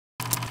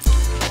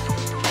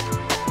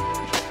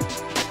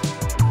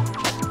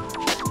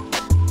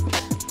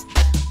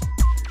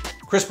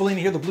Chris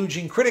Bellini here, the Blue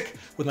Jean Critic,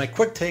 with my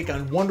quick take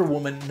on Wonder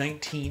Woman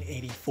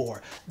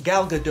 1984.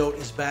 Gal Gadot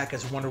is back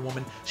as Wonder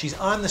Woman. She's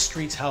on the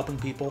streets helping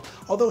people,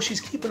 although she's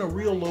keeping a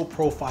real low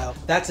profile.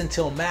 That's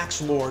until Max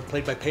Lord,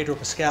 played by Pedro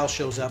Pascal,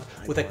 shows up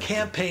with a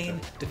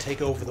campaign to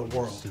take over the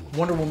world.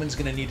 Wonder Woman's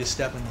gonna need to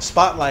step in the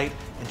spotlight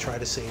and try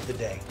to save the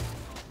day.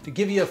 To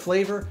give you a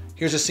flavor,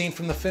 here's a scene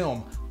from the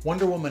film.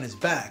 Wonder Woman is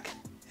back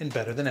and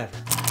better than ever.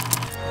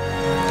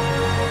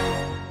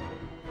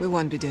 We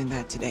won't be doing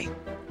that today.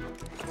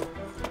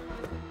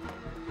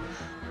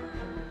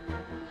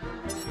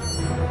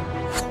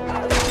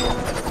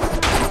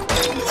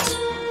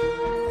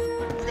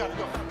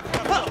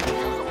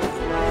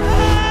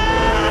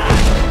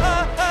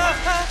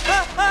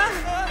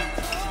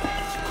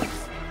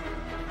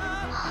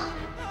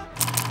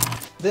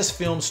 This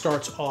film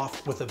starts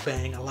off with a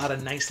bang, a lot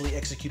of nicely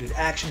executed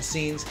action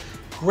scenes.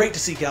 Great to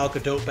see Gal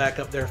Gadot back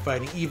up there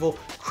fighting evil.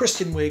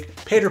 Kristen Wiig,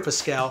 Pedro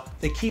Pascal,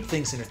 they keep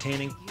things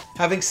entertaining.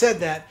 Having said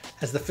that,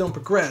 as the film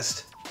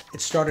progressed,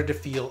 it started to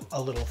feel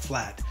a little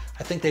flat.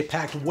 I think they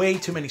packed way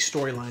too many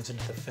storylines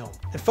into the film.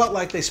 It felt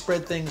like they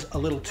spread things a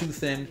little too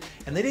thin,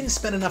 and they didn't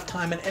spend enough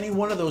time in any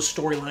one of those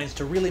storylines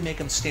to really make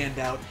them stand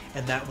out,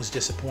 and that was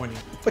disappointing.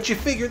 But you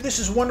figure this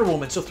is Wonder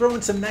Woman, so throw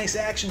in some nice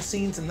action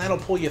scenes and that'll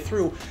pull you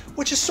through,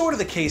 which is sort of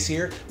the case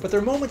here, but there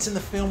are moments in the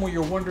film where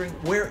you're wondering,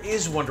 where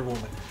is Wonder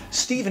Woman?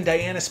 Steve and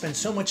Diana spend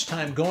so much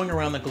time going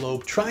around the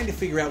globe trying to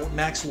figure out what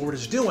Max Lord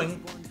is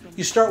doing,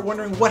 you start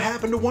wondering what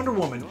happened to Wonder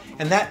Woman,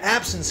 and that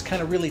absence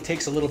kind of really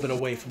takes a little bit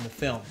away from the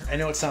film. I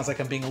know it sounds like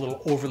I'm being a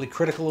little overly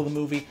critical of the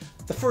movie.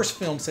 The first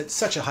film set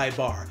such a high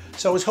bar,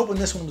 so I was hoping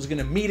this one was going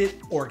to meet it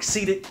or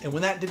exceed it, and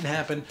when that didn't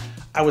happen,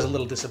 I was a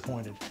little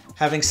disappointed.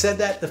 Having said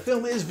that, the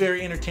film is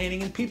very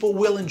entertaining and people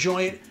will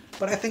enjoy it,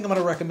 but I think I'm going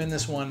to recommend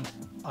this one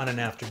on an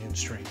afternoon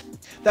stream.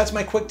 That's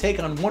my quick take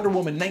on Wonder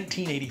Woman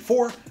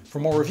 1984. For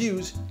more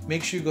reviews,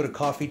 make sure you go to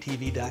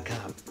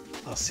coffeetv.com.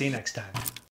 I'll see you next time.